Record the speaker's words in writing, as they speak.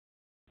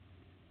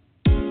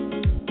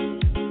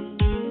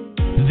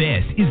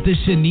This is the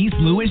Shanice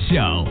Lewis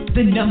Show,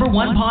 the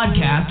 #1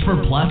 podcast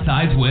for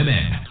plus-size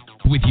women.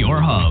 With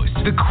your host,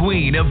 the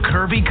queen of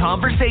curvy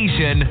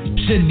conversation,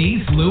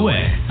 Shanice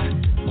Lewis.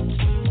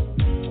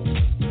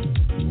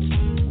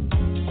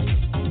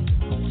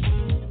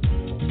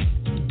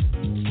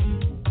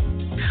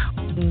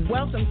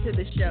 Welcome to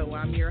the show.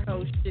 I'm your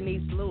host,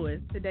 Shanice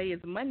Lewis. Today is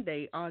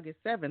Monday, August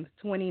 7th,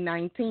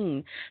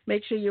 2019.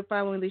 Make sure you're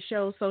following the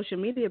show's social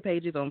media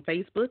pages on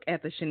Facebook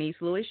at The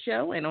Shanice Lewis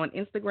Show and on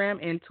Instagram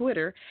and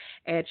Twitter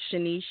at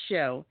Shanice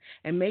Show.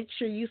 And make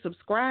sure you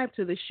subscribe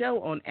to the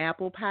show on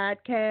Apple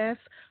Podcasts,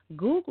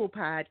 Google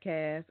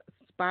Podcasts,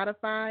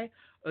 Spotify,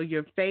 or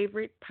your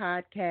favorite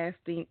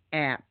podcasting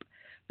app.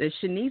 The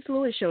Shanice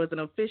Lewis Show is an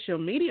official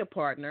media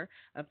partner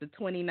of the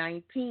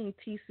 2019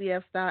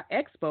 TCFStyle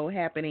Expo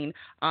happening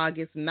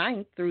August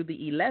 9th through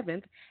the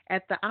 11th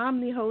at the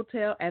Omni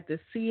Hotel at the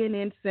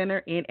CNN Center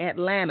in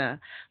Atlanta.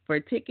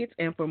 For tickets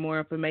and for more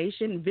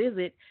information,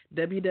 visit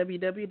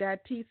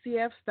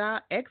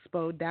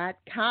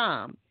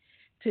www.tcfstyleexpo.com.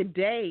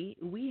 Today,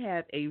 we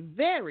have a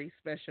very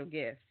special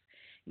guest.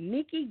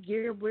 Nicci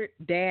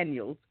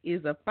Gilbert-Daniels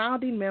is a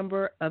founding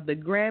member of the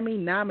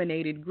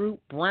Grammy-nominated group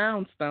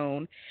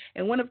Brownstone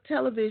and one of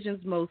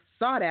television's most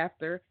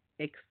sought-after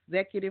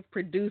executive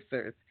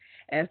producers.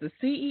 As the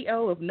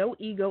CEO of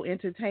NoEgo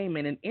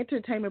Entertainment, an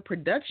entertainment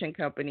production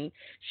company,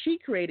 she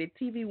created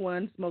TV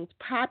One's most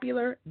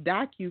popular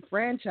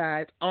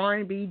docu-franchise,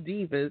 R&B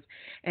Divas,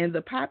 and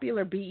the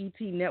popular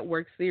BET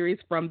Network series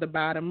From the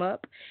Bottom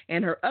Up,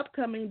 and her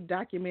upcoming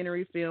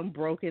documentary film,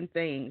 Broken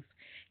Things.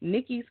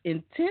 Nicci's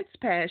intense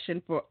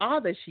passion for all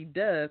that she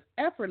does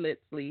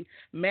effortlessly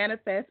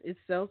manifests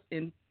itself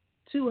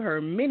into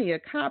her many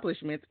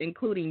accomplishments,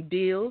 including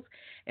deals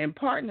and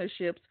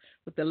partnerships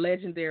with the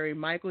legendary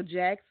Michael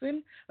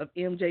Jackson of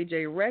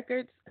MJJ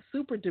Records,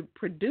 super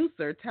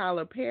producer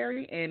Tyler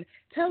Perry, and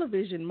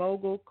television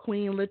mogul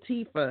Queen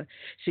Latifah.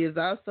 She is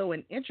also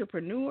an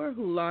entrepreneur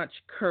who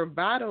launched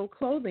Curvato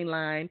clothing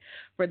line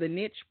for the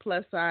niche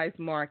plus-size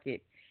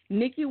market.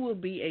 Nicci will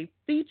be a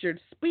featured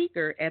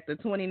speaker at the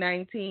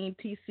 2019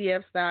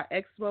 TCFStyle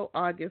Expo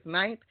August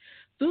 9th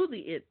through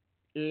the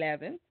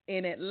 11th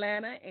in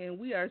Atlanta, and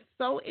we are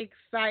so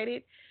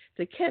excited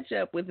to catch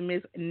up with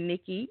Miss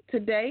Nicci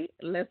today.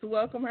 Let's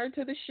welcome her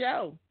to the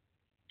show.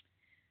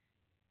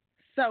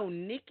 So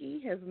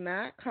Nicci has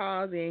not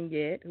called in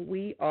yet.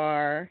 We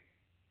are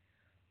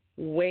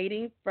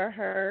waiting for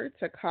her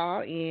to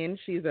call in.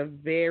 She's a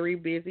very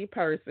busy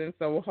person,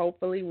 so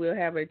hopefully we'll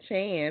have a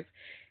chance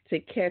to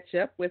catch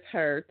up with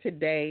her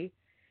today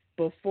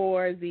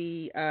before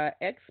the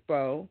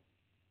expo.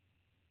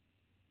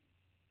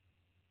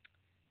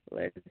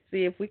 Let's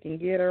see if we can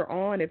get her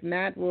on. If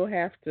not, we'll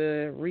have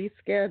to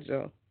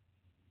reschedule.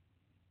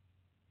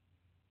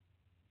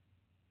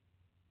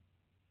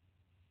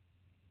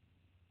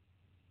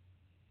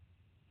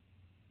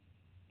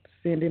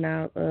 Sending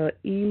out an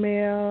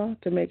email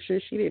to make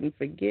sure she didn't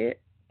forget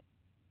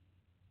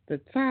the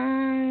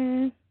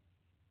time.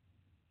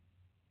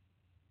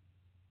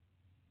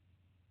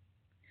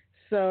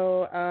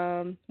 So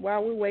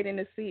while we're waiting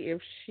to see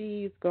if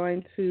she's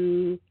going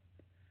to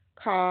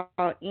call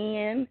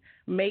in,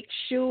 make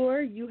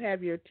sure you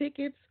have your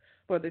tickets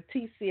for the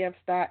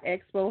TCFStyle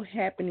Expo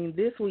happening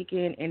this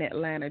weekend in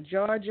Atlanta,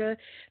 Georgia.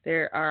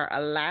 There are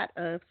a lot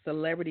of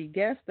celebrity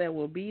guests that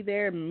will be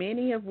there,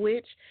 many of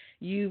which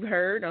you've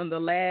heard on the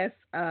last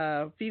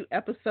few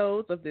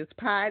episodes of this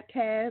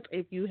podcast.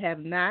 If you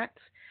have not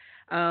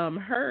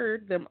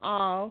heard them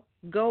all,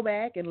 go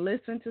back and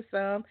listen to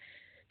some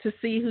to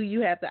see who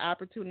you have the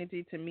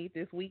opportunity to meet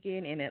this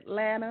weekend in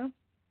Atlanta.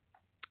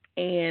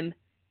 And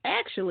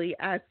actually,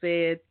 I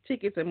said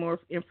tickets and more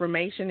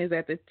information is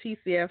at the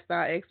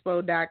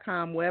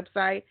TCFStyleExpo.com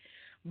website.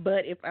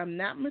 But if I'm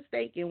not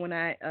mistaken, when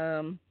I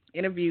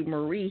interviewed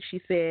Marie, she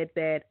said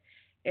that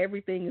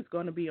everything is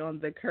going to be on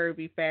the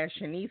Curvy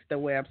Fashionista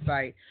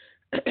website.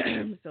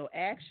 So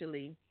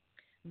actually,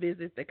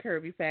 visit the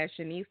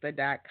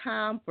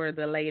CurvyFashionista.com for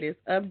the latest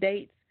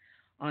updates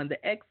on the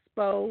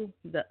expo,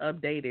 the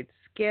updated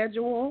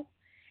schedule,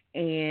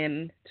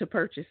 and to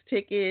purchase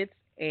tickets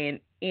and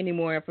any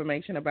more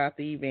information about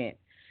the event.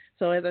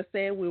 So as I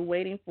said, we're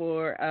waiting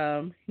for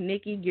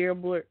Nicci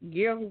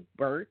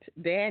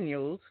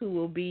Gilbert-Daniels, who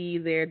will be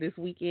there this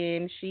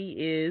weekend. She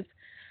is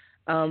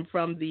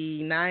from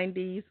the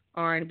 90s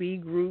R&B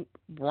group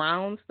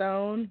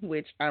Brownstone,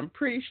 which I'm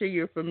pretty sure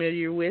you're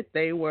familiar with.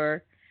 They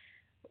were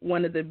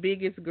one of the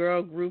biggest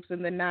girl groups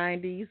in the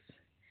 90s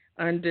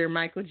under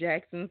Michael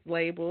Jackson's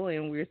label,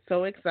 and we're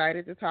so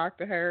excited to talk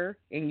to her.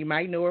 And you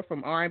might know her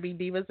from R&B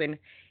Divas, and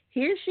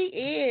here she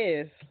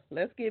is.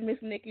 Let's get Miss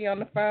Nicci on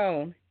the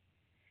phone.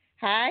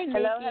 Hi, Nicci.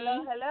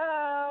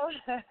 Hello.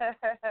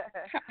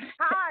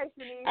 Hi,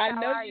 Shanice.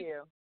 How are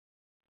you?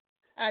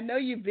 I know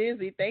you're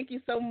busy. Thank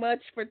you so much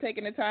for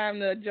taking the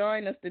time to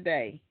join us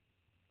today.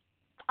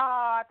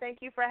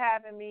 Thank you for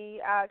having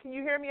me. Can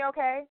you hear me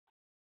okay?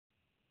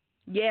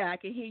 Yeah, I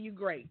can hear you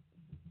great.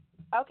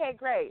 Okay,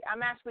 great.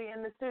 I'm actually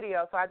in the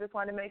studio, so I just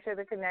wanted to make sure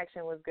the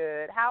connection was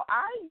good. How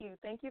are you?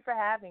 Thank you for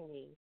having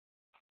me.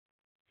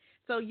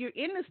 So you're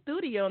in the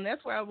studio, and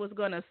that's where I was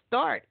going to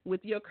start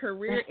with your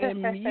career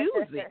in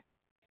music.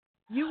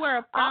 You were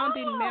a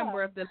founding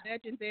member of the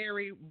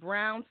legendary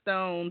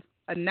Brownstones,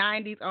 a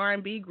 90s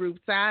R&B group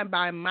signed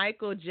by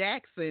Michael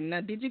Jackson.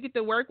 Now, did you get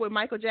to work with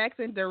Michael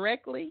Jackson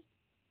directly?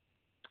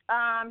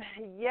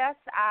 Yes,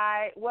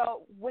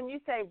 well, when you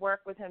say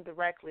work with him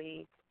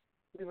directly,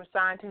 we were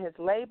signed to his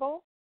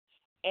label,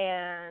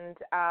 and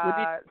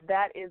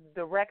that is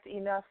direct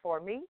enough for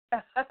me.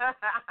 But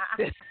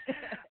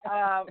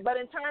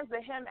in terms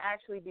of him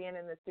actually being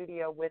in the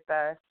studio with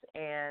us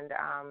and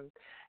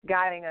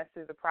guiding us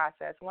through the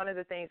process, one of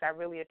the things I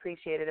really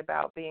appreciated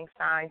about being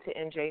signed to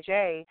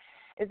NJJ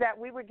is that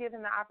we were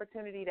given the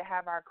opportunity to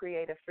have our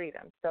creative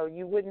freedom. So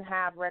you wouldn't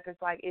have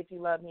records like If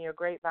You Love Me or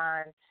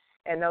Grapevine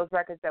and those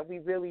records that we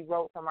really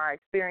wrote from our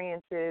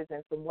experiences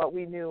and from what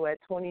we knew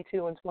at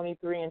 22 and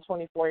 23 and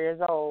 24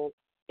 years old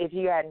if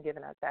you hadn't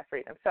given us that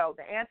freedom. So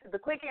the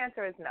quick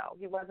answer is no.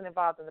 He wasn't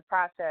involved in the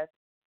process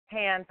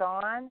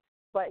hands-on,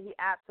 but he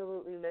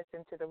absolutely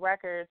listened to the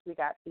records. We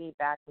got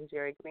feedback from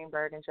Jerry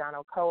Greenberg and John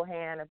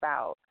O'Cohan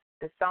about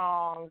the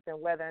songs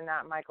and whether or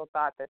not Michael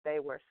thought that they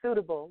were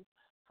suitable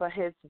for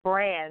his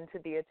brand to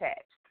be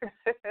attached.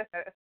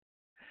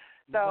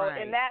 So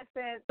right. In that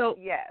sense,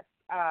 yes.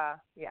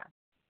 Yeah.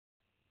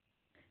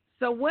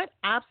 So what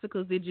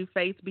obstacles did you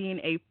face being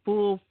a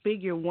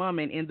full-figure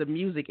woman in the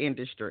music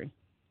industry?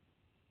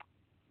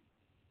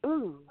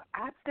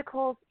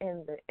 Obstacles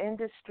in the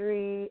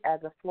industry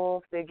as a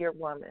full-figure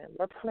woman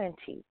were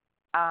plenty.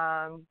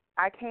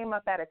 I came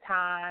up at a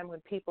time when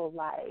people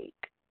like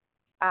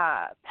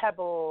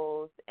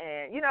Pebbles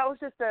and, it was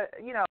just a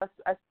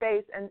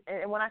space.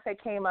 And when I say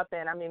came up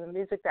in, I mean the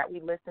music that we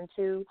listened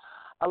to.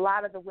 A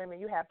lot of the women,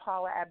 you had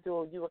Paula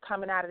Abdul, you were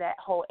coming out of that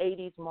whole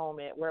 80s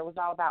moment where it was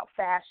all about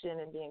fashion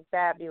and being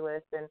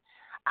fabulous. And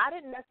I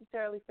didn't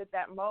necessarily fit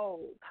that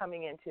mold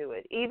coming into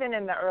it. Even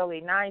in the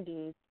early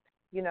 90s,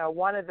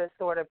 one of the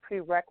sort of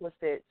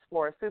prerequisites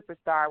for a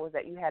superstar was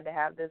that you had to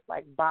have this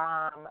like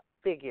bomb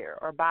figure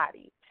or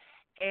body.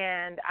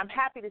 And I'm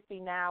happy to see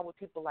now with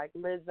people like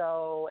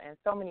Lizzo and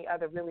so many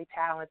other really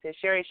talented,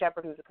 Sherry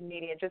Shepherd, who's a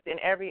comedian, just in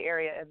every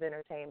area of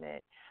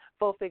entertainment,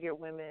 full-figure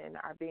women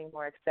are being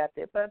more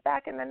accepted. But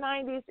back in the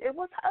 90s, it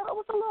was a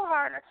little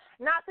harder.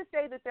 Not to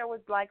say that there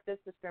was like this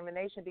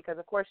discrimination, because,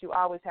 of course, you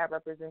always have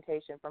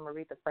representation from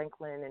Aretha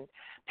Franklin and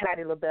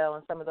Patti LaBelle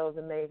and some of those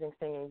amazing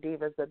singing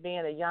divas. But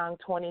being a young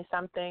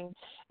 20-something,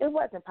 it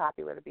wasn't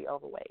popular to be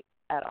overweight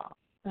at all.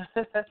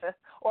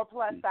 Or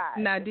plus size,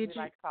 now, as we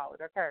like to call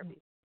it, or curvy.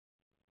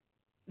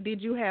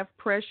 Did you have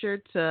pressure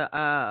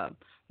to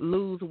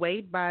lose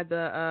weight by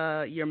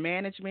your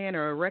management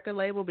or a record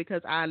label?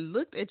 Because I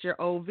looked at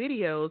your old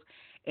videos,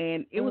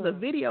 and it was a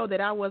video that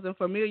I wasn't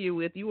familiar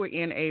with. You were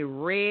in a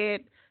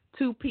red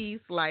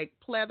two-piece, like,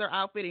 pleather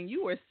outfit, and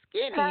you were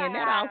skinny in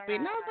that outfit.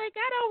 And I was like,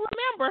 I don't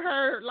remember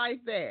her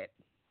like that.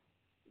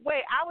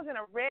 Wait, I was in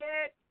a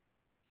red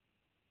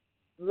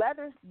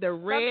leather the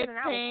red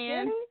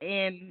pants,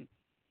 and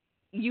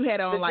you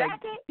had on, like,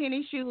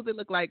 tennis shoes. It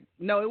looked like,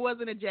 no, it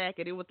wasn't a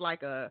jacket. It was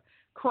like a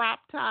crop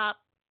top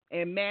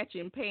and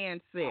matching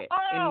pants set.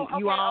 And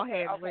you all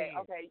had red.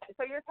 Okay.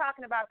 So you're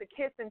talking about the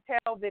Kiss and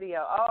Tell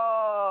video.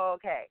 Oh,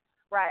 okay.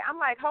 Right. I'm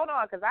like, hold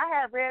on, because I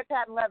had red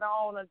patent leather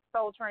on a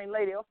Soul Train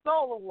Lady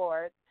Soul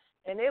Awards,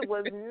 and it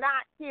was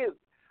not cute.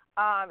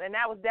 And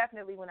that was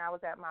definitely when I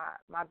was at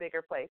my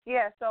bigger place.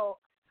 Yeah, so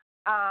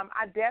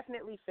I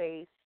definitely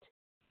faced,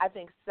 I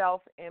think,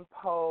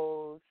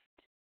 self-imposed,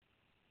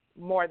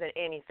 more than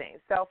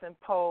anything,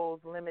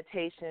 self-imposed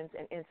limitations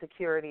and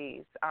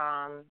insecurities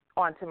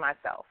onto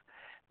myself.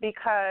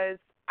 Because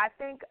I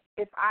think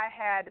if I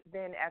had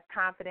been as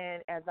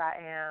confident as I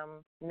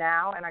am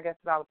now, and I guess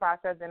it's all the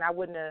process, then I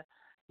wouldn't have,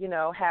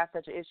 have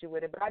such an issue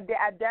with it. But I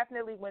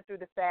definitely went through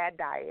the fad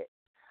diet.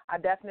 I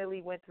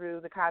definitely went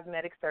through the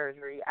cosmetic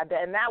surgery,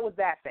 and that was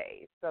that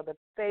phase. So the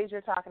phase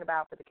you're talking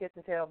about for the Kiss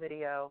and Tell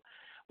video,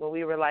 when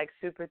we were like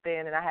super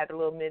thin and I had the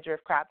little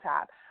midriff crop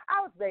top, I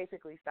was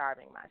basically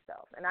starving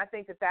myself. And I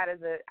think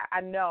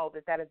I know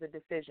that is a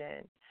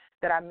decision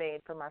that I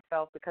made for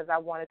myself because I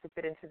wanted to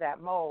fit into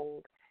that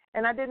mold,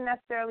 and I didn't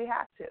necessarily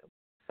have to.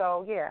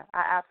 So, yeah,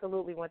 I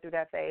absolutely went through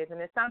that phase. And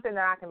it's something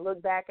that I can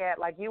look back at,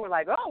 like you were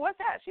like, oh, what's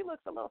that? She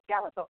looks a little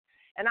skeletal.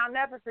 And I'll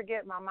never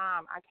forget my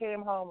mom. I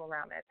came home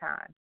around that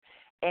time,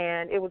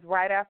 and it was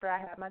right after I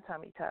had my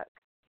tummy tuck.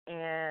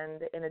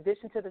 And in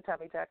addition to the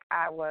tummy tuck,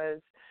 I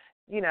was,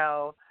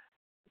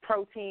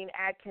 protein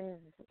Atkins,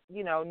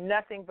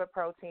 nothing but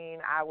protein.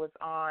 I was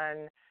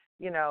on,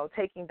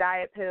 taking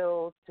diet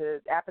pills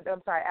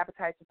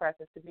appetite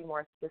suppressants to be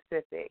more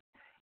specific.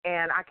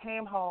 And I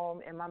came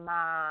home and my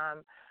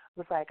mom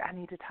was like, I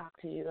need to talk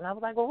to you. And I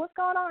was like, well, what's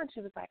going on? And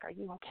she was like, are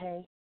you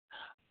okay?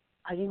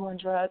 Are you on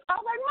drugs? I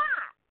was like, Ma!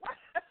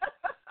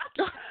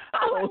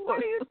 I was like,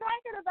 what are you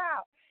talking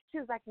about? She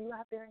was like, you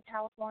out there in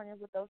California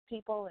with those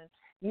people, and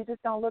you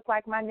just don't look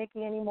like my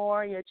Nicci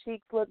anymore. Your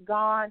cheeks look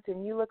gaunt,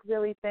 and you look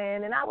really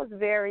thin. And I was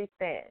very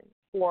thin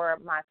for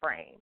my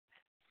frame.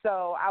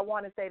 So I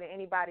want to say to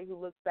anybody who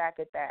looks back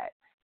at that,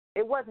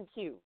 it wasn't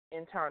cute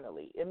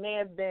internally. It may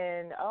have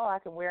been, I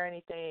can wear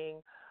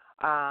anything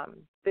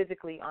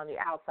physically on the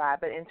outside,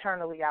 but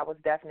internally I was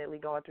definitely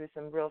going through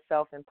some real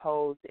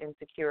self-imposed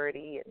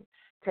insecurity and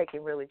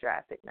taking really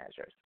drastic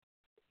measures.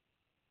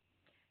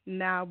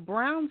 Now,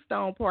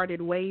 Brownstone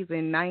parted ways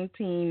in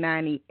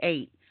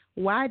 1998.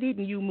 Why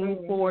didn't you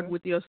move forward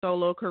with your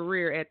solo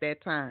career at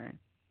that time?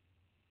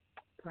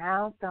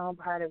 Brownstone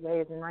parted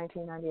ways in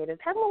 1998. Is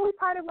that when we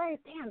parted ways?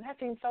 Damn, that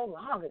seems so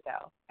long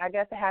ago. I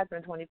guess it has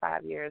been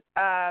 25 years.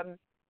 At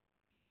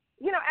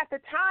the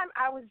time,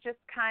 I was just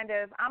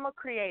I'm a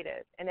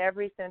creative in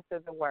every sense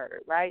of the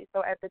word, right?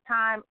 So at the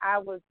time, I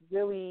was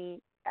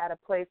really at a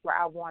place where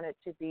I wanted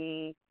to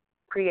be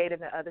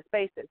creative in other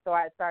spaces. So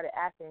I started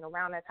acting.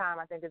 Around that time,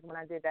 I think is when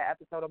I did that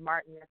episode of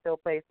Martin that still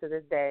plays to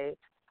this day.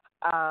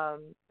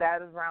 That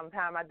was around the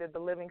time I did the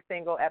Living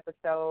Single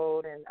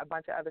episode and a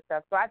bunch of other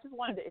stuff. So I just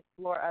wanted to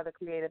explore other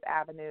creative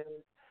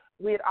avenues.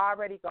 We had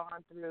already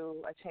gone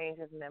through a change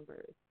of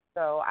members.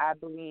 So I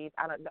believe,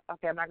 I'm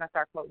not going to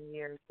start quoting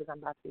years because I'm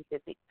about to be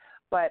 50.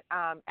 But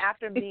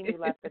after Mimi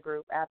left the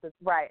group, I'm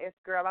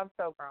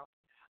so grown.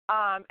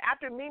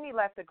 After Mimi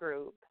left the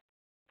group,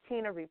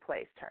 Kina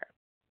replaced her.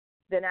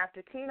 Then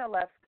after Kina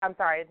left,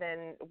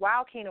 then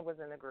while Kina was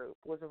in the group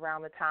was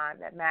around the time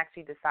that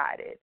Maxie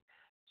decided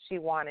she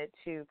wanted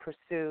to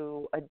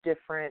pursue a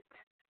different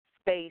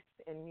space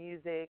in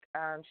music.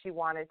 She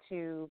wanted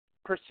to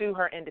pursue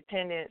her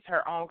independence,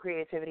 her own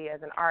creativity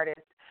as an artist.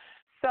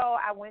 So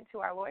I went to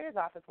our lawyer's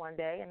office one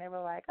day, and they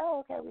were like,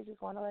 okay, we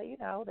just want to let you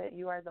know that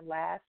you are the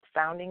last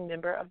founding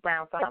member of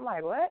Brownstone. I'm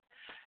like, what?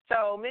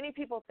 So many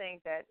people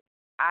think that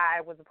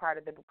I was a part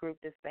of the group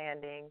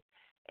disbanding,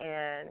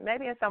 and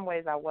maybe in some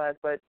ways I was,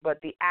 but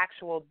the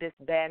actual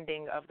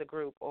disbanding of the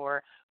group,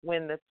 or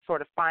when the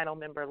sort of final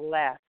member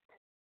left,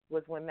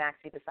 was when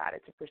Maxie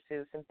decided to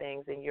pursue some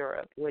things in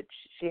Europe, which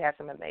she had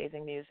some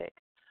amazing music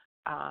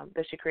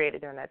that she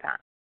created during that time.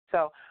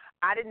 So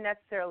I didn't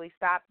necessarily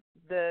stop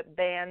the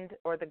band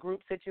or the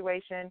group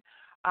situation,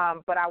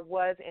 but I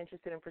was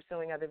interested in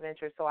pursuing other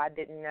ventures, so I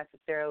didn't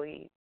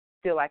necessarily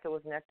feel like it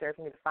was necessary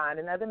for me to find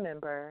another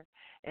member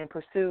and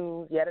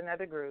pursue yet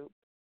another group.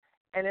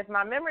 And if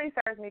my memory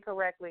serves me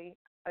correctly,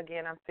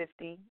 again, I'm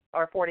 50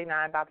 or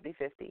 49, about to be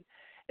 50.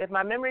 If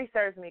my memory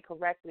serves me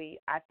correctly,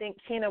 I think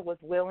Kina was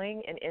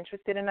willing and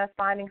interested in us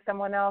finding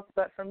someone else,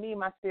 but for me,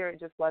 my spirit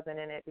just wasn't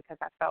in it because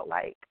I felt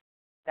like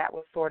that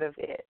was sort of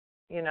it,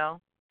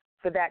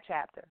 for that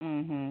chapter.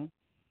 Mm-hmm.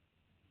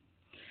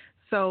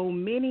 So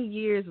many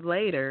years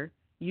later,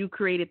 you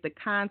created the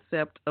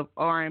concept of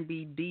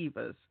R&B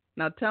Divas.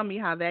 Now tell me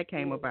how that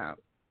came about.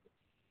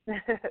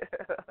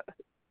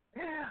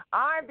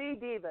 R&B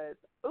Divas.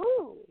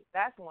 Ooh,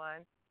 that's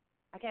one.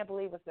 I can't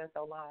believe it's been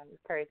so long.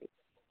 It's crazy.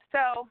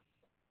 So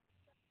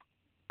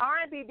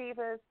R&B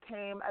Divas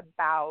came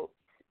about,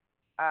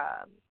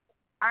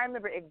 I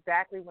remember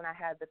exactly when I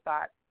had the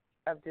thought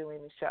of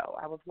doing the show.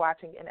 I was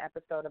watching an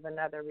episode of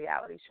another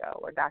reality show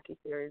or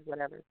docu-series,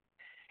 whatever.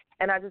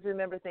 And I just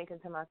remember thinking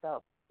to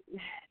myself,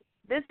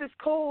 this is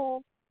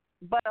cool,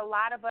 but a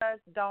lot of us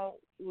don't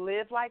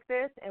live like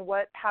this. And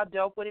how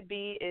dope would it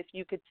be if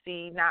you could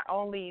see not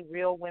only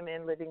real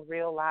women living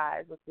real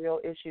lives with real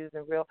issues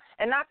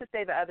and not to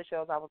say the other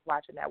shows I was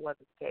watching that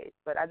wasn't the case,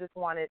 but I just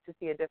wanted to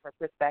see a different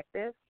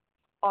perspective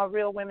on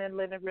real women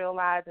living real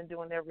lives and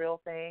doing their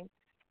real thing.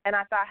 And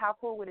I thought, how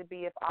cool would it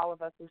be if all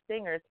of us were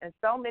singers? And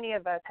so many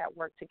of us had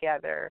worked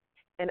together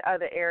in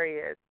other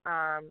areas.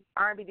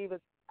 R&B Divas,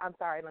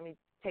 let me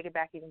take it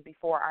back even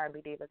before R&B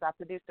Divas. I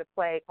produced a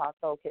play called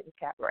Soul Kittens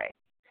Cabaret.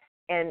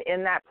 And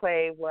in that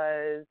play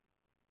was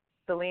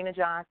Selena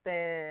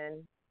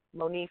Johnson,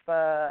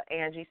 Monifa,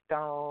 Angie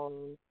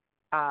Stone.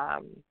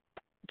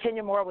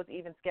 Kenya Moore was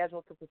even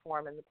scheduled to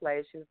perform in the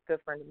play. She was a good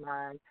friend of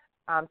mine.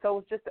 So it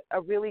was just a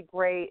really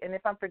great, and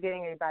if I'm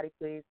forgetting anybody,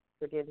 please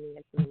forgive me.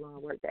 It's been a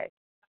long work day.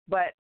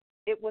 But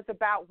it was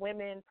about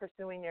women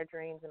pursuing their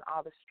dreams and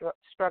all the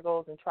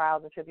struggles and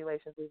trials and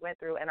tribulations we went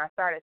through. And I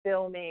started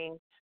filming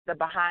the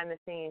behind the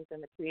scenes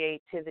and the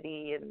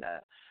creativity and the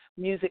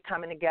music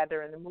coming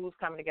together and the moves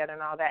coming together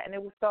and all that. And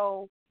it was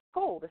so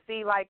cool to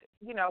see,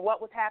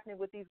 what was happening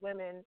with these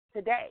women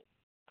today.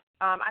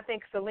 I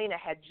think Selena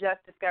had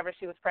just discovered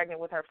she was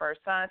pregnant with her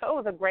first son. So it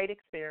was a great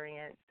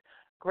experience,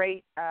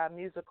 great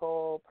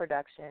musical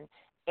production.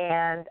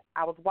 And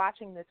I was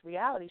watching this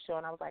reality show,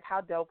 and I was like,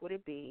 how dope would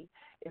it be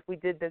if we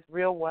did this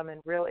real woman,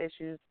 real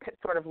issues,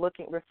 sort of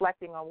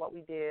reflecting on what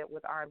we did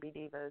with R&B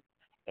Divas.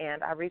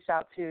 And I reached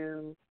out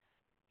to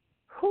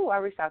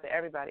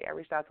everybody. I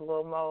reached out to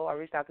Lil Mo. I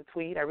reached out to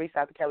Tweet. I reached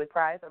out to Kelly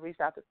Price. I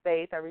reached out to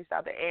Faith. I reached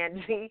out to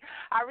Angie.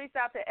 I reached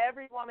out to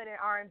every woman in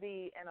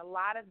R&B, and a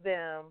lot of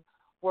them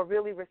were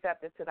really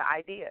receptive to the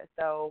idea.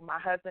 So my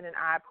husband and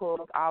I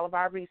pulled all of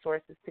our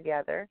resources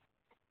together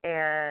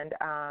and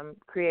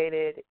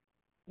created,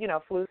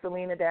 flew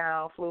Selena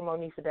down, flew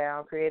Monifa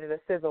down, created a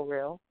sizzle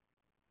reel,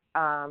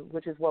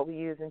 which is what we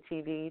use in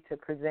TV to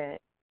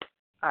present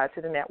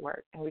to the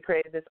network. And we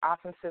created this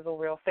awesome sizzle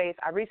reel. Faith,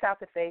 I reached out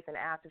to Faith and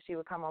asked if she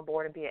would come on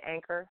board and be an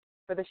anchor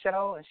for the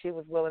show, and she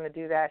was willing to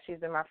do that. She's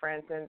been my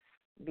friend since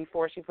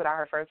before she put out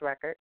her first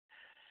record.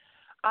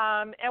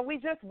 And we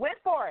just went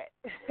for it.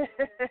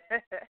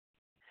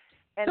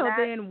 And so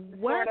then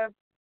what sort of,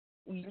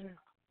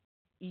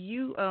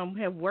 you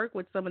have worked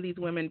with some of these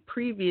women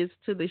previous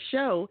to the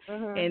show,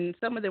 and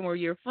some of them were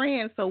your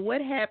friends. So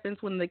what happens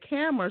when the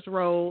cameras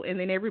roll and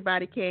then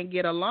everybody can't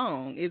get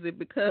along? Is it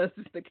because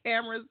the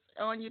camera's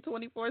on you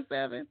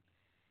 24/7?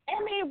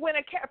 I mean,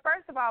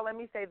 first of all, let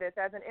me say this,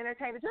 as an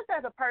entertainer, just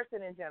as a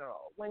person in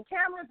general, when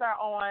cameras are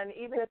on,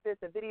 even if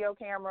it's a video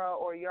camera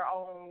or your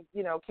own,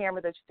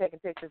 camera that you're taking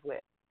pictures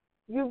with,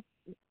 you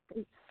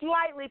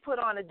slightly put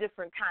on a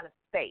different kind of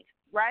face,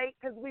 right?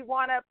 Because we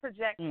want to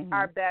project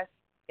our best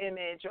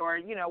image, or,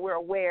 we're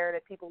aware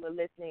that people are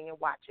listening and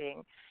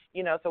watching,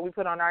 so we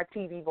put on our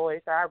TV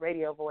voice or our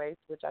radio voice,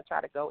 which I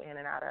try to go in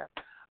and out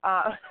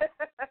of,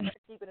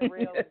 keeping it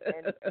real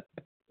and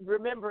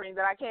remembering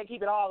that I can't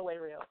keep it all the way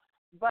real.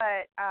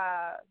 But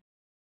I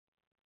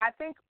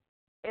think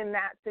in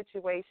that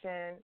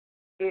situation,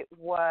 it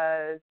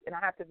was, and I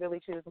have to really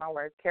choose my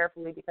words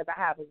carefully because I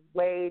have a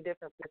way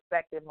different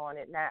perspective on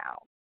it now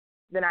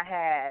than I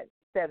had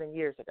 7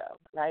 years ago,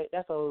 right?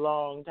 That's a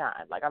long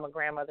time. Like, I'm a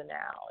grandmother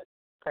now. It's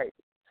crazy.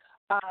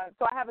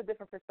 So I have a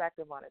different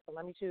perspective on it. So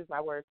let me choose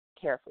my words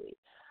carefully.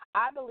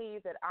 I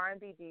believe that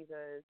R&B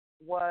Divas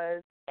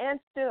was and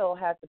still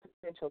has the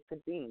potential to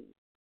be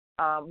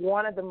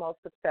one of the most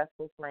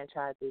successful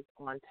franchises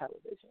on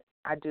television.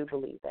 I do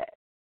believe that.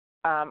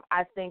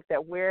 I think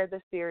that where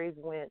the series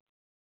went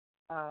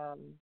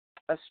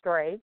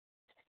astray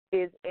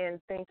is in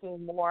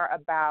thinking more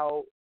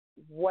about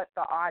what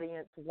the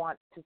audience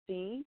wants to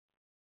see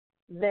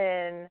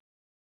than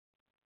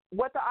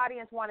what the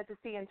audience wanted to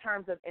see in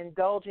terms of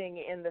indulging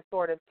in the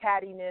sort of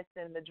cattiness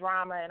and the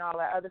drama and all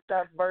that other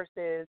stuff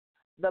versus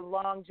the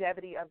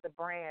longevity of the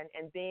brand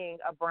and being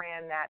a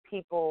brand that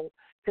people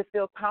could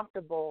feel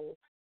comfortable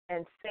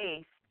and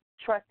safe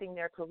trusting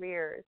their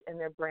careers and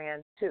their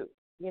brands too.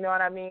 You know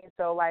what I mean?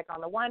 So, like,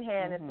 on the one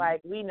hand, it's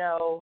like we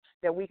know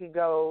that we could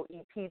go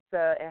eat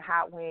pizza and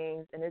hot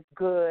wings and it's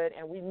good,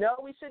 and we know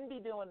we shouldn't be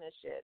doing this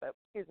shit, but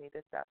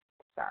this stuff,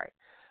 sorry.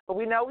 But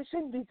we know we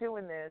shouldn't be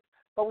doing this,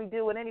 but we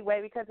do it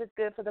anyway because it's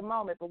good for the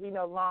moment, but we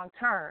know long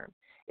term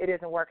it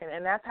isn't working.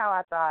 And that's how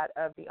I thought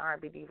of the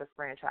R&B Divas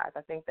franchise.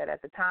 I think that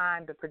at the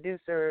time, the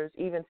producers,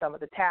 even some of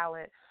the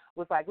talent,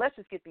 was like, let's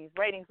just get these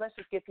ratings, let's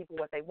just give people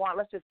what they want,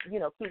 let's just,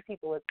 keep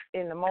people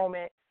in the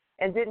moment,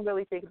 and didn't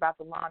really think about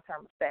the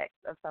long-term effects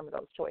of some of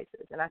those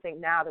choices. And I think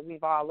now that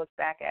we've all looked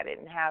back at it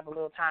and have a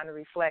little time to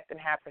reflect and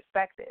have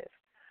perspective,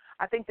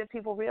 I think that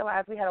people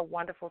realize we had a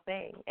wonderful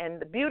thing. And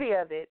the beauty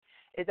of it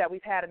is that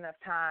we've had enough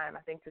time,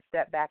 I think, to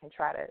step back and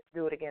try to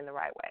do it again the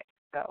right way.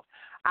 So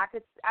I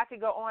could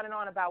go on and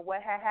on about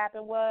what had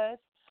happened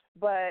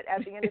but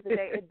at the end of the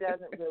day, it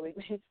doesn't really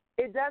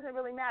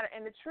matter.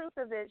 And the truth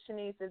of it,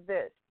 Shanice, is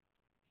this.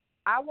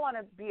 I want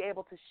to be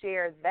able to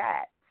share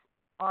that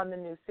on the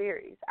new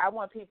series. I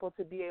want people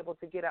to be able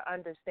to get an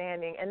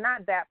understanding, and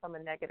not that from a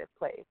negative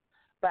place,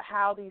 but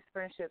how these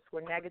friendships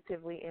were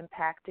negatively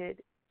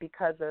impacted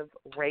because of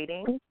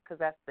ratings, because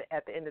that's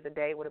at the end of the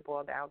day what it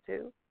boiled down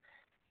to,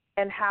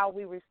 and how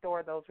we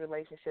restore those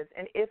relationships,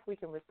 and if we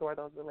can restore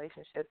those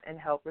relationships and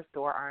help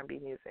restore R&B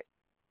music.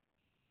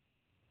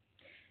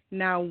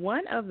 Now,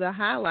 one of the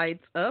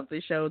highlights of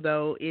the show,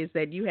 though, is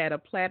that you had a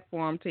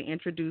platform to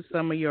introduce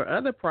some of your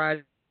other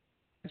projects,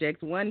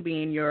 one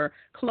being your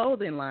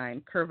clothing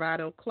line,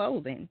 Curvato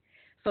Clothing.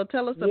 So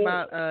tell us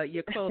about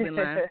your clothing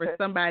line for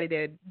somebody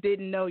that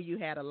didn't know you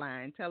had a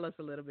line. Tell us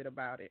a little bit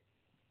about it.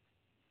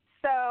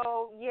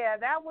 So,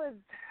 that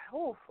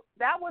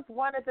was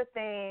one of the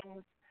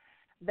things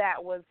that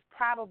was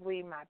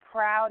probably my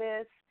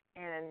proudest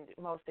and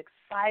most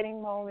exciting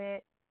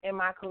moment in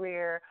my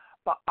career,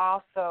 but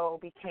also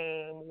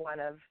became one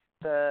of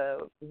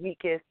the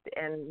weakest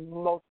and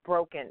most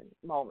broken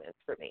moments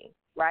for me,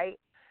 right?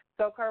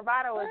 So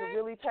Curvato is a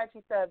really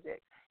touchy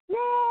subject.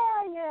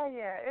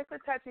 Yeah. It's a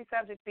touchy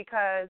subject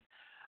because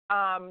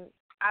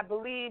I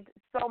believed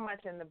so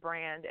much in the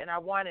brand, and I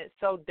wanted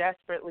so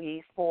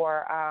desperately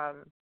for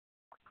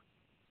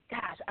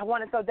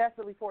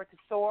it to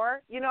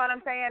soar. You know what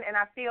I'm saying? And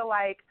I feel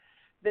like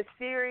the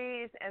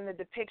series and the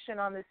depiction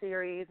on the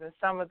series and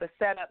some of the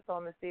setups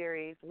on the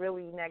series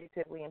really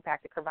negatively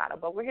impacted Curvato.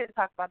 But we're here to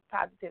talk about the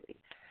positivity.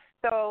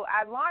 So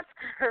I launched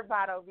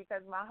Curvato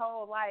because my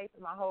whole life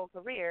and my whole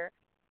career,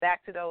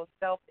 back to those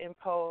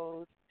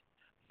self-imposed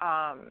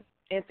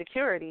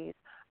insecurities,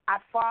 I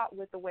fought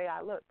with the way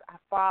I looked. I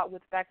fought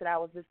with the fact that I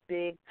was this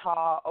big,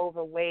 tall,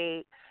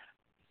 overweight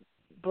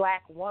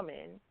black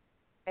woman,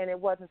 and it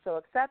wasn't so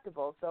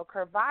acceptable. So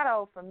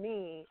Curvato, for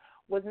me,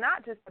 was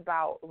not just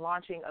about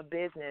launching a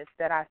business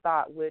that I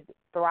thought would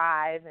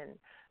thrive and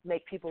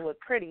make people look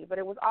pretty, but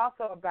it was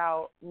also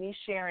about me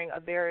sharing a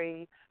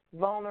very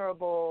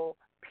vulnerable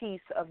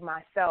piece of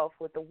myself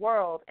with the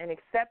world and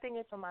accepting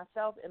it for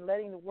myself and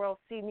letting the world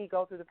see me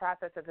go through the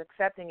process of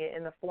accepting it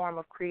in the form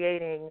of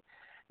creating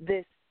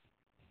this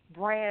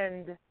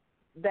brand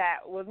that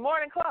was more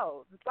than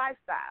clothes, it's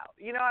lifestyle.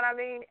 You know what I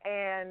mean?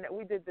 And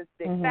we did this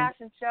big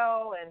fashion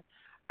show, and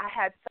I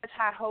had such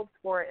high hopes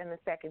for it in the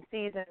second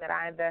season that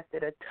I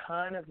invested a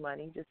ton of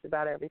money, just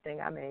about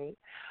everything I made,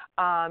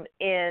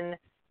 in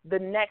the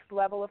next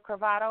level of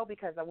Curvato,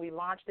 because we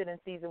launched it in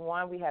season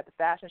 1. We had the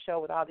fashion show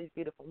with all these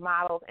beautiful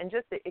models, and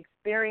just the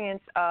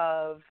experience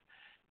of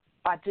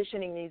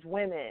auditioning these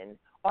women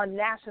on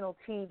national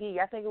TV.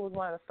 I think it was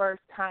one of the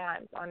first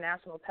times on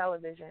national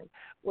television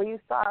where you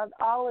saw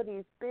all of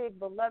these big,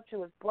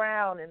 voluptuous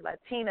brown and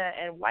Latina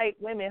and white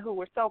women who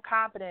were so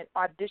confident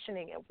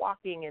auditioning and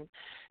walking and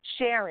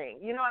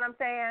sharing, you know what I'm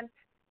saying,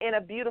 in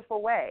a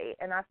beautiful way.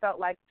 And I felt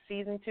like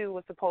season 2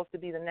 was supposed to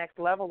be the next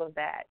level of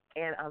that.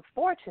 And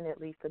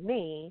unfortunately for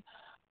me,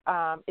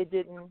 it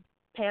didn't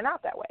pan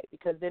out that way,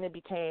 because then it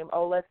became,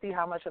 let's see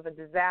how much of a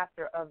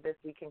disaster of this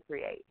we can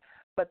create.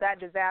 But that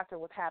disaster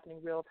was happening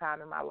real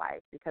time in my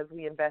life, because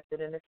we invested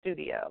in a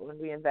studio and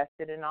we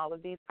invested in all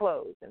of these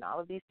clothes and all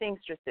of these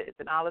seamstresses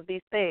and all of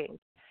these things.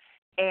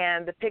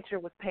 And the picture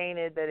was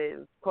painted that it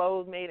was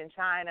clothes made in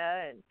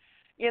China, and,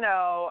 you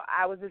know,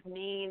 I was this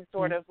mean,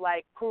 sort of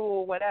like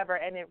cruel, whatever,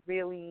 and it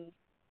really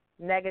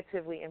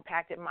negatively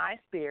impacted my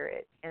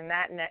spirit, and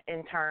that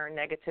in turn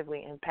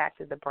negatively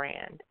impacted the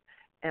brand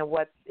and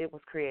what it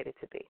was created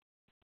to be.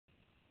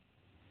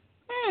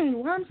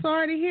 Well, I'm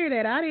sorry to hear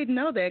that. I didn't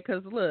know that,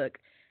 because, look,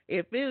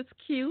 if it's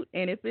cute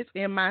and if it's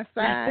in my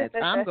size,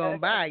 I'm going to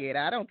buy it.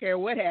 I don't care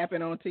what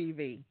happened on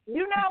TV.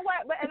 You know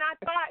what?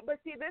 But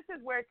see, this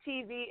is where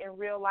TV and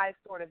real life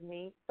sort of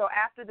meet. So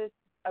after this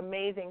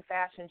amazing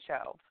fashion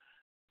show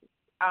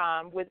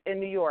in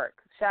New York,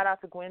 shout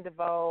out to Gwen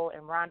DeVoe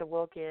and Rhonda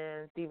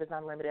Wilkins, Divas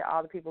Unlimited,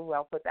 all the people who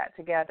helped put that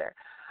together.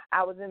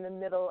 I was in the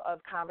middle of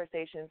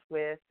conversations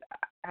with,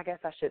 I guess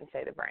I shouldn't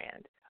say the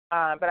brand,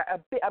 but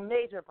a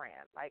major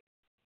brand, like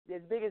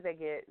as big as they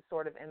get,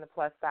 sort of in the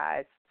plus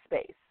size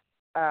space,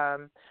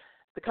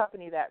 the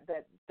company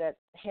that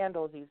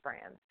handles these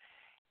brands.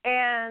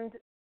 And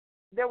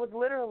there was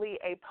literally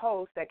a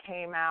post that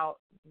came out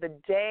the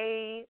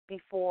day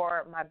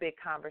before my big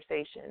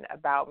conversation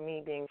about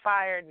me being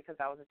fired because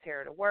I was a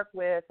terror to work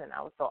with and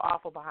I was so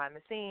awful behind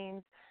the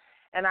scenes.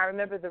 And I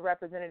remember the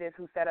representative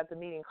who set up the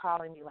meeting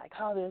calling me like,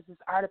 there's this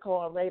article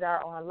on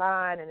Radar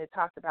Online, and it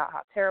talks about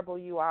how terrible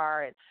you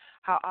are and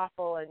how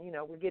awful, and, you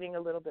know, we're getting a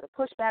little bit of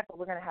pushback, but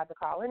we're going to have the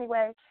call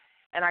anyway.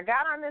 And I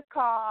got on this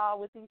call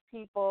with these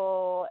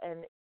people, and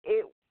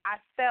I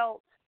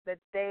felt that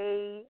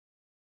they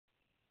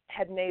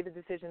had made the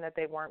decision that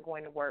they weren't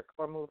going to work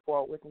or move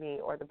forward with me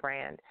or the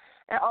brand.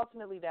 And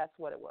ultimately that's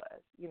what it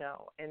was. You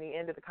know, in the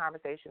end of the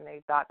conversation,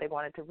 they thought they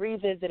wanted to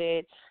revisit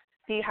it,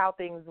 see how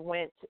things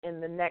went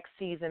in the next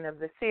season of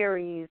the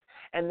series,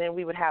 and then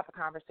we would have a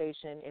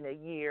conversation in a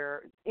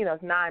year, you know,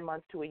 9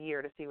 months to a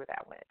year to see where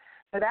that went.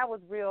 So that was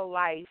real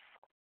life,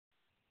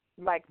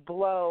 like,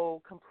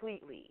 blow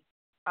completely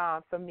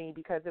for me,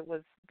 because it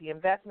was the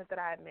investment that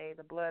I had made,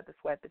 the blood, the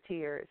sweat, the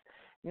tears,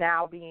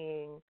 now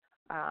being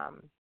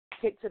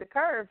kicked to the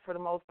curb for the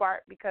most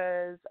part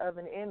because of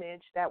an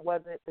image that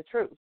wasn't the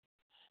truth.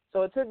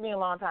 So it took me a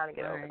long time to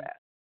get over that.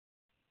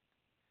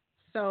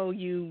 So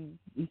you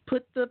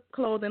put the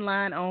clothing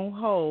line on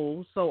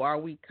hold. So are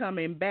we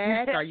coming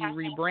back? Are you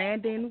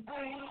rebranding?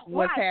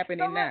 What's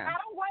happening now?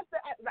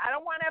 I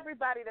don't want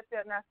everybody to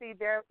feel. Now, see,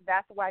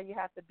 that's why you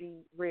have to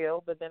be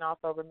real, but then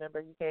also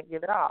remember you can't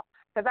give it all.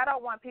 Because I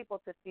don't want people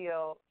to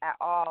feel at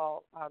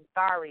all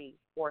sorry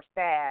or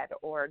sad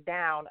or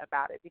down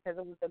about it, because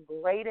it was the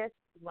greatest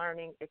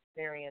learning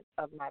experience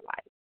of my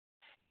life.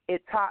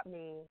 It taught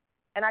me.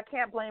 And I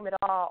can't blame it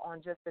all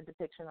on just the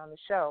depiction on the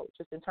show,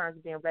 just in terms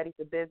of being ready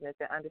for business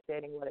and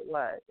understanding what it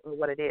was and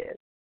what it is.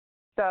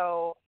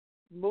 So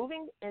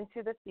moving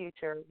into the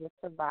future with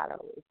Curvato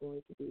is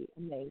going to be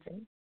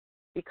amazing,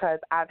 because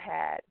I've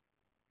had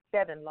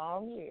 7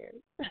 long years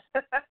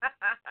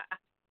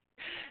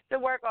to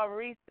work on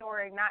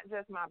restoring not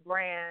just my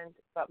brand,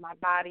 but my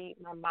body,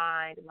 my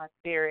mind, my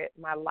spirit,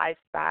 my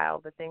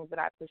lifestyle, the things that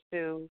I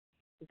pursue,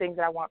 the things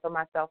that I want for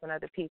myself and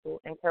other people.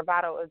 And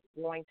Curvato is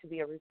going to be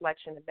a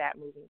reflection of that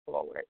moving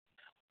forward.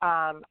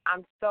 I'm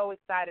so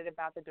excited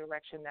about the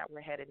direction that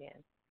we're headed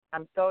in.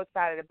 I'm so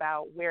excited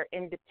about where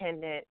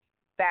independent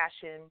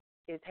fashion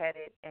is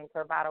headed, and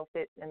Curvato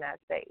fits in that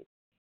space.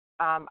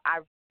 I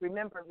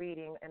remember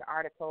reading an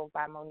article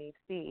by Monique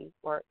C.,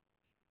 or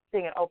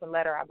seeing an open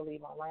letter, I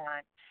believe,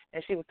 online,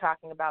 and she was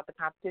talking about the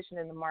competition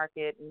in the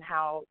market and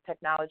how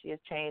technology has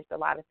changed a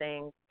lot of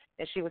things,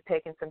 and she was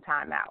taking some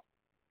time out.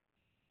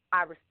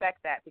 I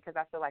respect that, because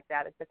I feel like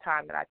that is the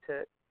time that I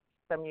took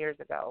some years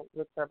ago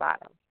with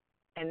Curvato.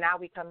 And now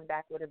we coming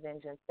back with a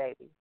vengeance,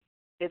 baby.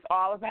 It's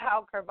all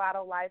about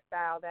Curvato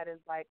lifestyle. That is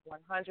like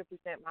 100%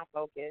 my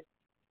focus.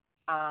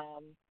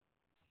 I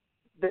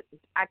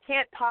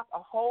can't talk a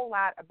whole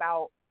lot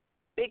about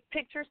big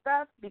picture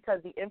stuff because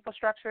the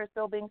infrastructure is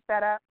still being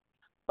set up,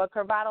 but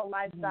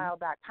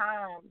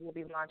CurvatoLifestyle.com will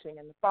be launching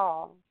in the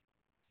fall.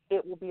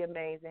 It will be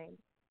amazing.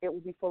 It will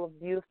be full of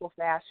beautiful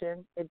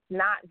fashion. It's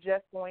not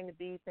just going to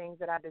be things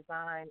that I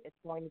design. It's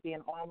going to be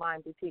an online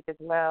boutique as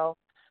well.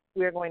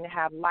 We're going to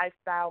have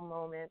lifestyle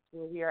moments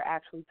where we are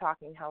actually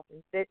talking health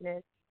and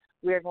fitness.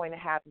 We're going to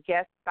have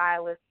guest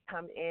stylists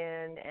come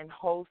in and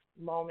host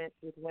moments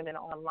with women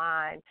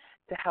online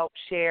to help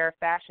share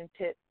fashion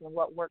tips and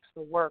what works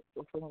for work,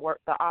 from work,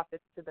 the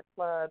office to the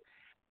club.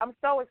 I'm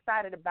so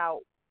excited about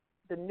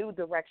the new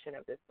direction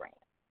of this brand.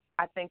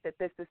 I think that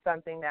this is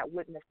something that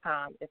wouldn't have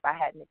come if I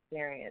hadn't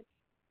experienced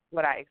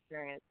what I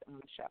experienced on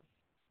the show.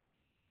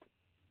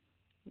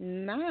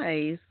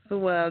 Nice.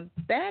 Well,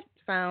 that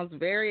sounds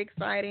very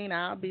exciting.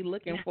 I'll be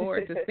looking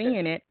forward to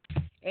seeing it.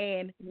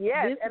 And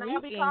yes, this and I'll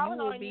be calling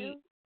you will on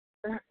be.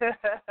 you.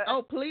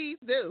 Oh, please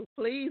do.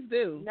 Please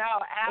do. No,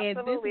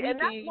 absolutely. And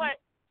that's what.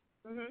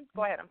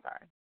 Go ahead. I'm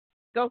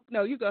sorry.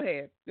 No, you go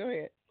ahead. Go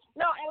ahead.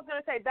 No, I was going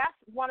to say that's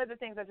one of the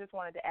things I just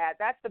wanted to add.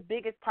 That's the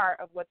biggest part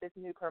of what this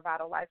new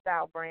Curvato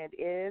lifestyle brand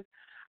is.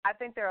 I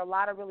think there are a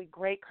lot of really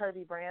great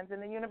curvy brands in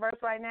the universe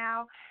right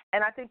now,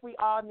 and I think we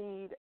all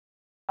need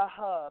a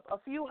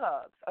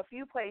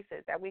few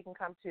places that we can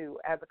come to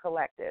as a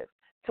collective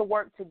to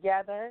work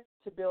together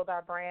to build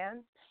our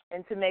brands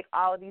and to make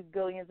all of these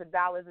billions of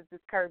dollars that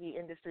this curvy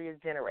industry is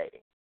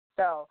generating.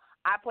 So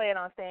I plan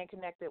on staying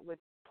connected with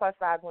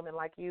plus-size women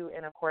like you,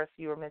 and, of course,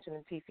 you were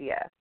mentioning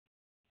TCF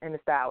and the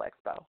Style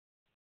Expo.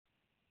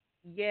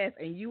 Yes,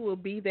 and you will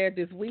be there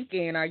this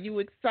weekend. Are you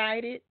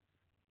excited?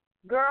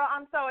 Girl,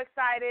 I'm so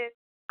excited.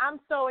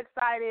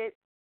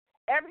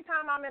 Every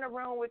time I'm in a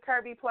room with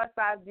curvy,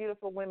 plus-size,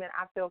 beautiful women,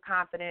 I feel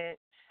confident,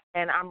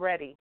 and I'm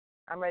ready.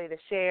 I'm ready to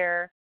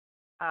share,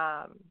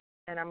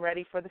 and I'm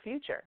ready for the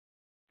future.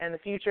 And the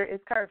future is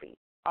curvy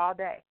all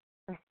day.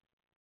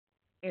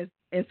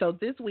 And so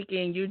this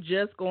weekend, you're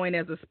just going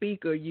as a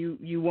speaker.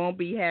 You won't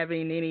be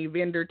having any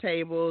vendor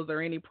tables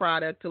or any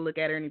product to look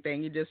at or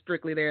anything. You're just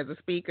strictly there as a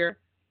speaker?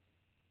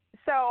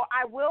 So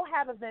I will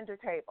have a vendor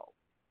table.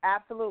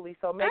 Absolutely.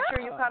 So make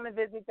sure you come and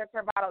visit the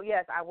Curvato.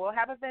 Yes, I will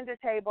have a vendor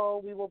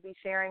table. We will be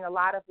sharing a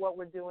lot of what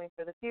we're doing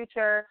for the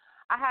future.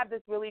 I have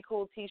this really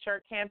cool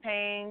T-shirt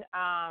campaign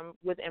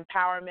with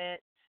empowerment.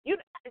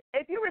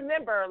 If you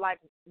remember, like,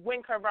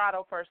 when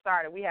Curvato first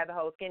started, we had the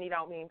whole skinny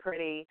don't mean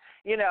pretty,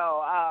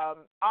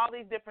 all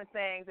these different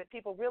things that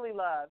people really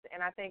loved.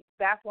 And I think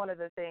that's one of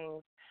the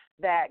things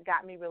that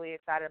got me really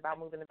excited about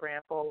moving the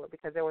brand forward,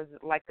 because there was,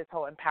 like, this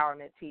whole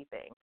empowerment tee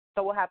thing.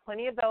 So we'll have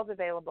plenty of those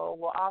available.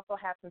 We'll also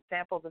have some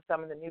samples of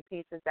some of the new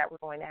pieces that we're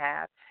going to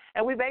have.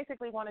 And we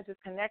basically want to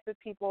just connect with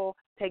people,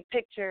 take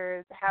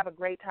pictures, have a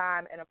great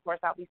time, and, of course,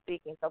 I'll be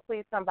speaking. So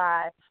please come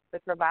by the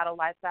Curvato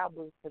Lifestyle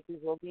booth, because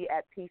we will be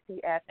at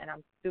TCF, and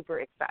I'm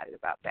super excited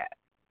about that.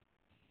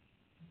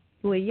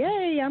 Well,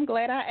 yay. I'm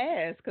glad I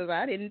asked, because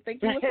I didn't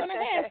think you were going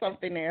to have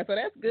something there. So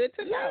that's good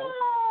to know.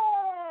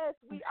 Yes,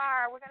 we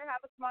are. We're going to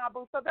have a small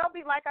booth. So there'll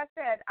be, like I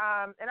said,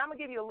 and I'm going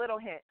to give you a little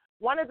hint.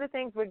 One of the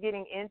things we're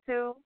getting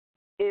into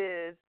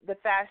is the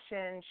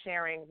fashion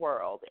sharing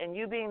world. And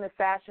you being the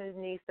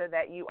fashionista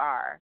that you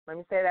are, let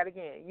me say that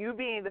again, you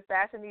being the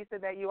fashionista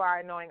that you are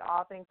and knowing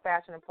all things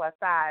fashion and plus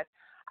size,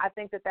 I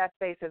think that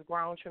space has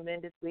grown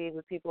tremendously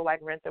with people like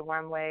Rent the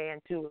Runway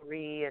and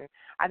Tuileries, and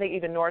I think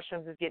even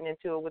Nordstrom's is getting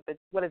into it with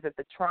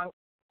the trunk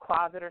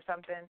closet or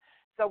something.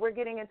 So we're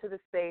getting into the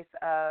space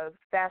of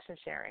fashion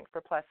sharing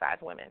for plus size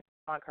women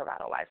on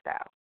Curvato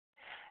Lifestyle.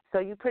 So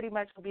you pretty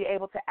much will be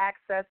able to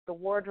access the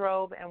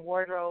wardrobe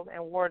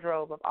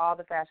of all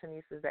the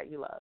fashionistas that you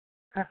love.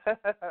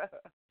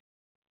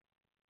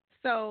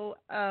 So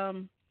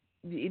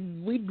we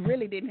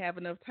really didn't have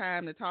enough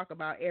time to talk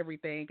about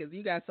everything, because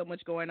you got so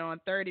much going on.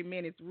 30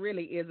 minutes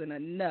really isn't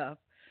enough.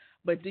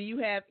 But do you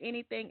have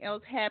anything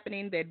else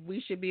happening that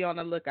we should be on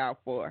the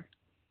lookout for?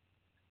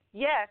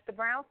 Yes, the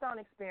Brownstone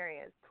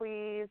experience.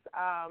 Please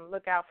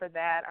look out for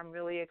that. I'm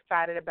really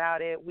excited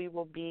about it. We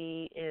will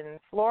be in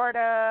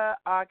Florida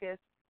August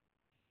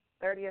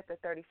 30th to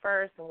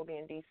 31st, and we'll be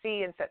in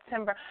D.C. in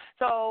September.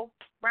 So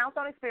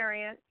Brownstone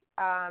experience,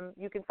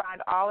 you can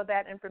find all of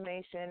that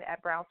information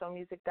at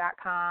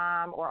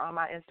brownstonemusic.com or on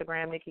my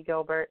Instagram, Nicci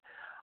Gilbert.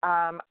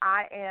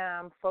 I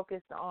am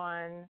focused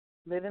on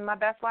living my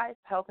best life,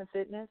 health and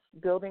fitness,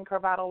 building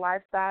Curvato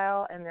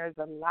lifestyle, and there's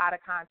a lot of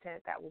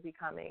content that will be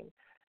coming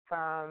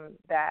from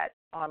that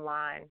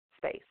online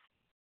space.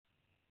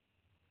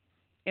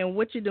 And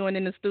what you doing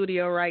in the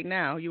studio right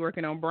now? You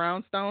working on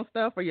Brownstone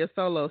stuff or your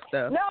solo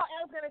stuff? No,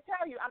 I was going to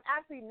tell you, I'm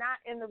actually not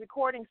in the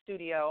recording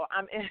studio.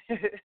 I'm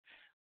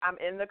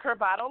in the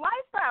Curvato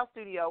Lifestyle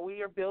studio.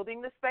 We are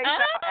building the space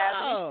out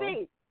as we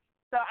speak.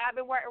 So I've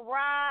been working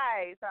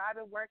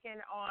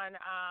on.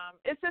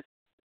 It's just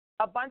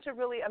a bunch of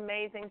really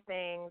amazing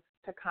things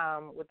to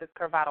come with this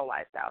Curvato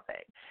Lifestyle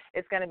thing.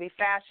 It's going to be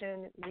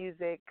fashion,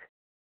 music,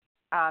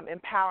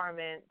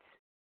 empowerment,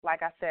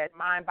 like I said,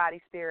 mind,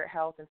 body, spirit,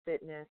 health, and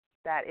fitness.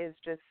 That is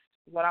just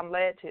what I'm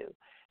led to,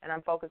 and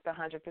I'm focused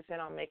 100%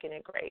 on making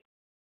it great.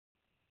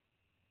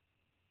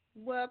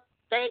 Well,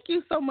 thank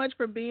you so much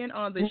for being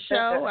on the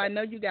show. I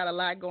know you got a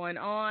lot going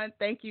on.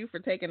 Thank you for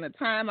taking the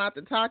time out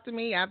to talk to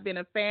me. I've been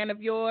a fan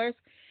of yours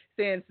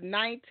since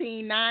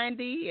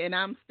 1990, and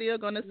I'm still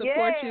going to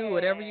support you,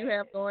 whatever you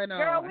have going on.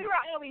 Girl, we were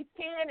only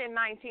 10 in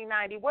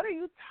 1990. What are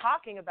you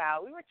talking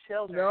about? We were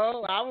children.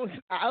 No, I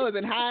was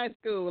in high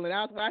school, and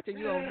I was watching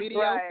you on video.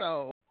 Right.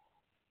 So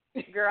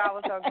Girl, I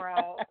was so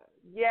grown.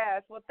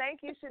 Yes. Well,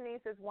 thank you,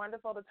 Shanice. It's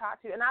wonderful to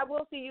talk to you. And I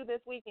will see you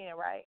this weekend,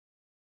 right?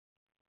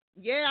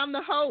 Yeah, I'm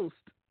the host.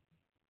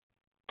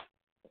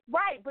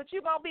 Right, but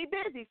you're going to be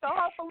busy. So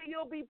hopefully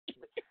you'll be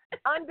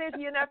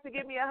unbusy enough to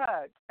give me a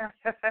hug.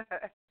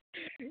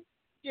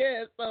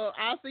 Yeah, so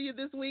I'll see you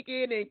this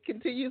weekend and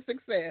continue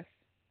success.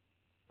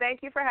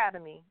 Thank you for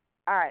having me.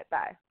 All right,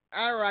 bye.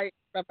 All right,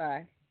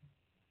 bye-bye.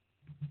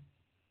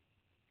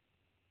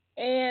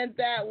 And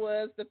that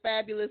was the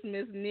fabulous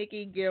Miss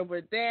Nicci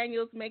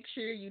Gilbert-Daniels. Make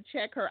sure you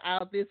check her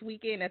out this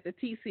weekend at the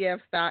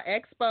TCFStyle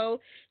Expo.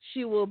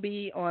 She will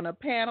be on a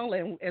panel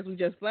and, as we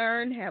just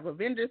learned, have a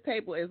vendor's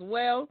table as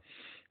well.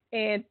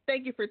 And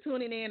thank you for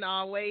tuning in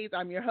always.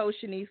 I'm your host,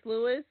 Shanice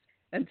Lewis.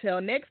 Until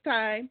next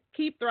time,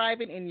 keep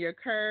thriving in your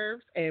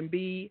curves and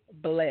be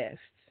blessed.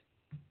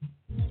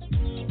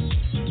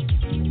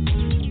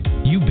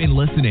 You've been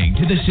listening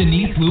to The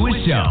Shanice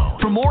Lewis Show.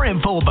 For more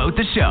info about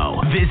the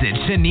show, visit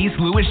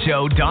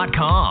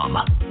ShaniceLewisShow.com.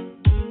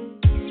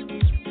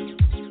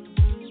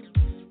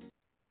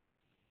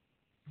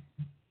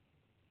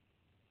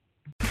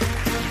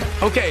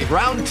 Okay,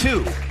 round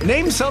two.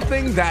 Name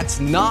something that's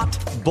not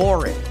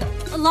boring.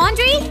 A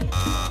laundry?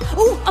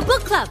 Ooh, a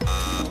book club.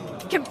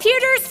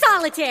 Computer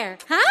solitaire,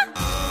 huh?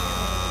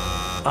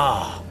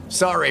 Ah,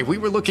 sorry, we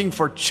were looking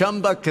for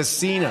Chumba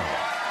Casino.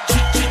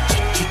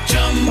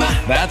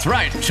 That's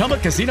right,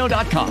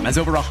 ChumbaCasino.com has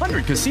over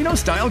 100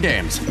 casino-style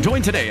games.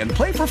 Join today and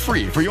play for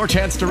free for your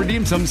chance to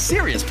redeem some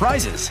serious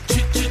prizes.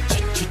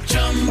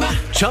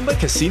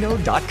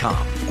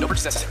 ChumbaCasino.com. No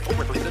purchase necessary. Void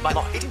where prohibited by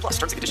law. 18+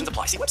 terms and conditions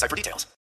apply. See website for details.